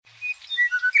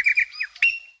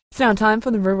It's now time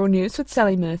for the Rural News with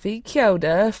Sally Murphy. Kia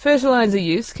ora. Fertiliser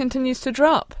use continues to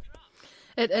drop.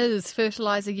 It is.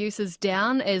 Fertiliser use is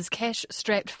down as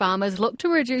cash-strapped farmers look to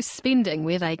reduce spending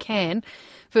where they can.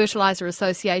 Fertiliser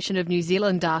Association of New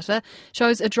Zealand data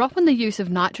shows a drop in the use of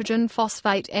nitrogen,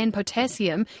 phosphate and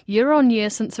potassium year on year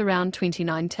since around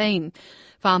 2019.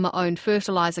 Farmer-owned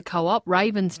fertiliser co-op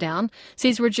Ravensdown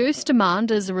says reduced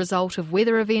demand is a result of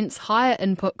weather events, higher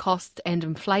input costs and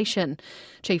inflation.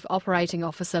 Chief Operating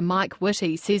Officer Mike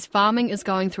Whitty says farming is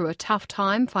going through a tough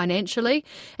time financially,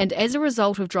 and as a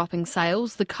result of dropping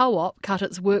sales, the co-op cut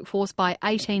its workforce by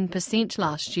 18%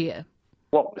 last year.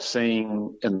 What we're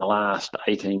seeing in the last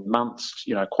 18 months,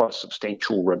 quite a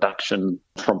substantial reduction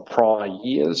from prior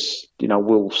years.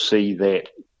 We'll see that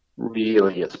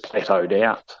really it's plateaued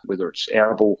out, whether it's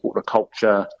arable,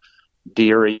 horticulture,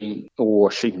 dairy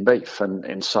or sheep and beef.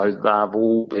 And so they've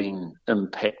all been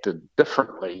impacted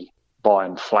differently by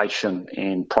inflation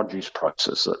and produce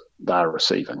prices that they're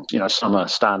receiving. Some are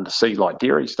starting to see, like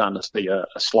dairy, starting to see a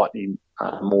slightly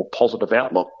more positive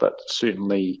outlook, but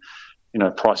certainly,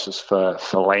 prices for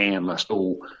lamb are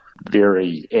still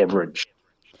very average.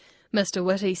 Mr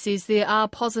Whitty says there are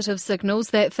positive signals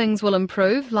that things will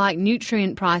improve, like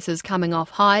nutrient prices coming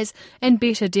off highs and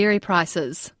better dairy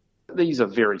prices. These are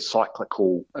very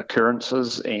cyclical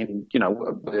occurrences and,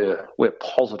 we're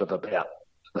positive about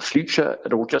the future.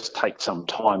 It'll just take some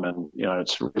time and,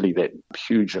 it's really that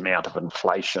huge amount of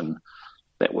inflation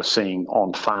that we're seeing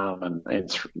on farm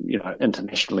and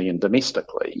internationally and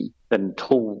domestically.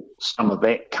 Until some of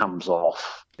that comes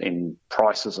off and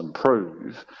prices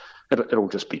improve, it'll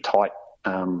just be tight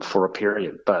for a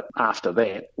period. But after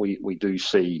that, we do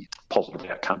see positive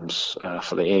outcomes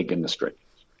for the ag industry.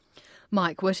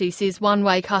 Mike Whitty says one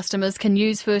way customers can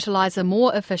use fertiliser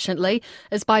more efficiently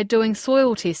is by doing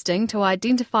soil testing to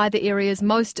identify the areas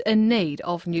most in need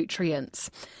of nutrients.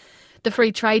 The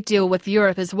free trade deal with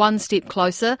Europe is one step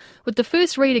closer, with the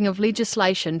first reading of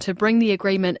legislation to bring the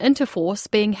agreement into force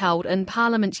being held in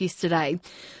Parliament yesterday.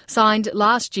 Signed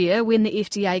last year when the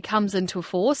FTA comes into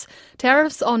force,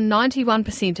 tariffs on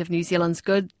 91% of New Zealand's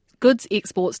goods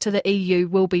exports to the EU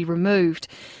will be removed.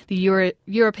 The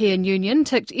European Union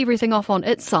ticked everything off on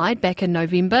its side back in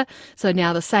November, so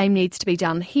now the same needs to be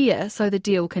done here so the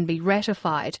deal can be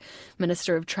ratified.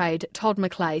 Minister of Trade Todd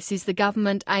McClay says the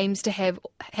government aims to have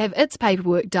its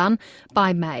paperwork done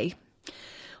by May.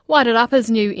 Wairepa's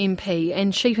new MP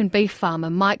and sheep and beef farmer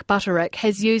Mike Butterick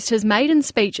has used his maiden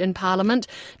speech in Parliament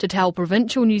to tell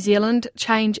provincial New Zealand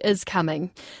change is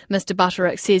coming. Mr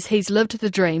Butterick says he's lived the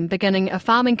dream, beginning a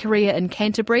farming career in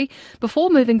Canterbury before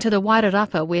moving to the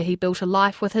Wairarapa where he built a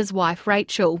life with his wife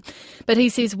Rachel. But he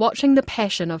says watching the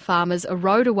passion of farmers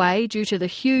erode away due to the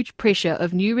huge pressure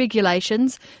of new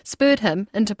regulations spurred him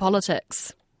into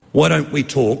politics. Why don't we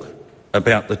talk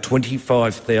about the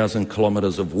 25,000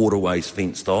 kilometres of waterways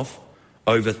fenced off,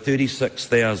 over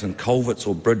 36,000 culverts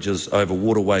or bridges over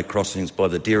waterway crossings by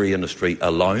the dairy industry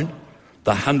alone,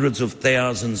 the hundreds of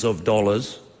thousands of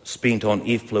dollars spent on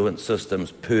effluent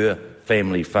systems per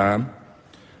family farm,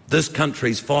 this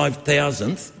country's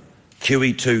 5,000th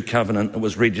QE2 covenant that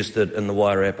was registered in the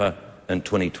Wairarapa in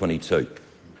 2022.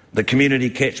 The community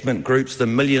catchment groups, the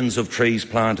millions of trees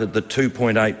planted, the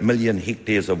 2.8 million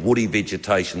hectares of woody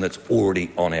vegetation that's already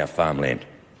on our farmland.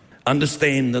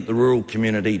 Understand that the rural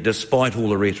community, despite all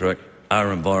the rhetoric, are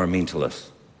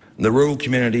environmentalists. The rural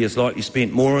community has likely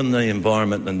spent more on the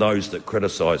environment than those that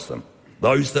criticise them,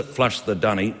 those that flush the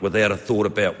dunny without a thought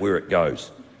about where it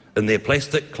goes, in their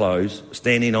plastic clothes,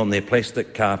 standing on their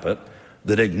plastic carpet,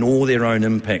 that ignore their own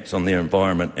impacts on their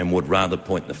environment and would rather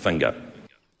point the finger.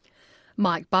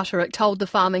 Mike Butterick told the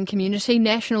farming community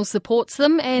National supports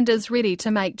them and is ready to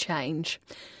make change.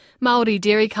 Māori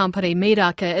dairy company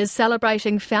Midday is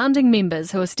celebrating founding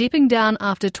members who are stepping down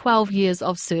after 12 years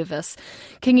of service.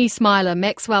 Kingi Smiler,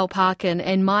 Maxwell Parkin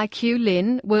and Mai Q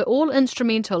Len were all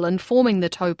instrumental in forming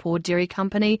the Taupō Dairy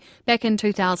Company back in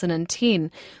 2010,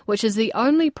 which is the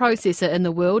only processor in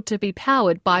the world to be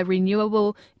powered by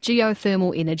renewable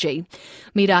geothermal energy.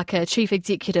 Midday Chief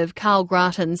Executive Carl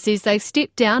Grattan says they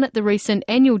stepped down at the recent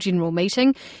annual general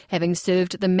meeting, having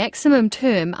served the maximum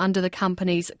term under the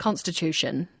company's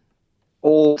constitution.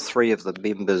 All three of the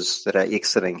members that are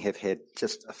exiting have had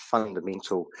just a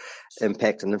fundamental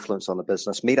impact and influence on the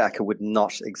business. Midday would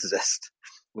not exist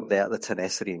without the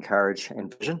tenacity and courage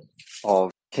and vision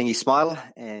of Kingi Smiler,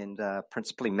 and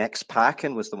principally Max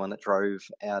Parkin was the one that drove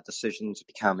our decision to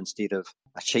become, instead of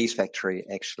a cheese factory,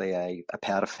 actually a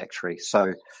powder factory.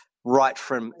 So right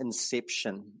from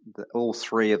inception, all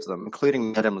three of them,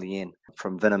 including Madame Lien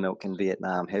from Vinamilk in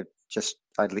Vietnam, have just,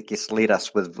 I guess, led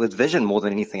us with vision more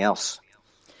than anything else.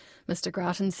 Mr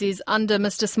Grattan says under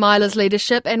Mr Smiler's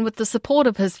leadership and with the support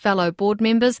of his fellow board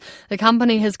members, the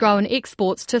company has grown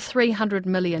exports to $300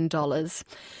 million.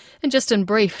 And just in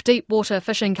brief, deepwater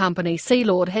fishing company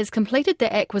Sealord has completed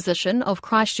the acquisition of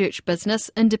Christchurch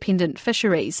business Independent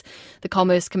Fisheries. The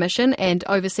Commerce Commission and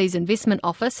Overseas Investment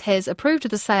Office has approved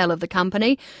the sale of the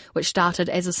company, which started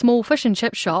as a small fish and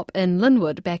chip shop in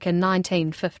Linwood back in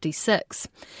 1956.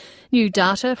 New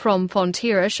data from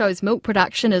Fonterra shows milk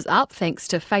production is up thanks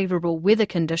to favourable weather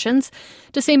conditions.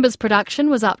 December's production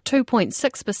was up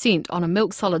 2.6% on a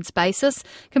milk solids basis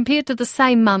compared to the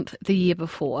same month the year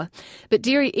before. But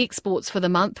dairy exports for the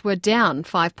month were down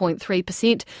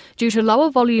 5.3% due to lower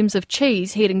volumes of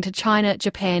cheese heading to China,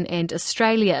 Japan and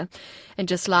Australia. And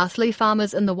just lastly,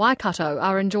 farmers in the Waikato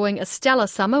are enjoying a stellar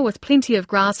summer with plenty of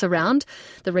grass around.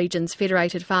 The region's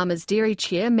Federated Farmers Dairy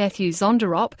Chair, Matthew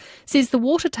Zonderop, says the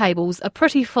water tables are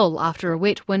pretty full after a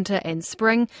wet winter and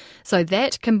spring, so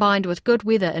that, combined with good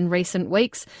weather in recent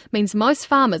weeks, means most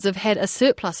farmers have had a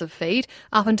surplus of feed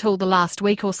up until the last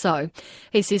week or so.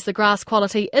 He says the grass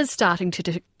quality is starting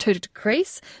to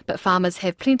decrease, but farmers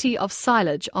have plenty of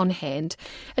silage on hand.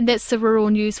 And that's the rural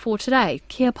news for today.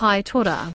 Kia pai tōra.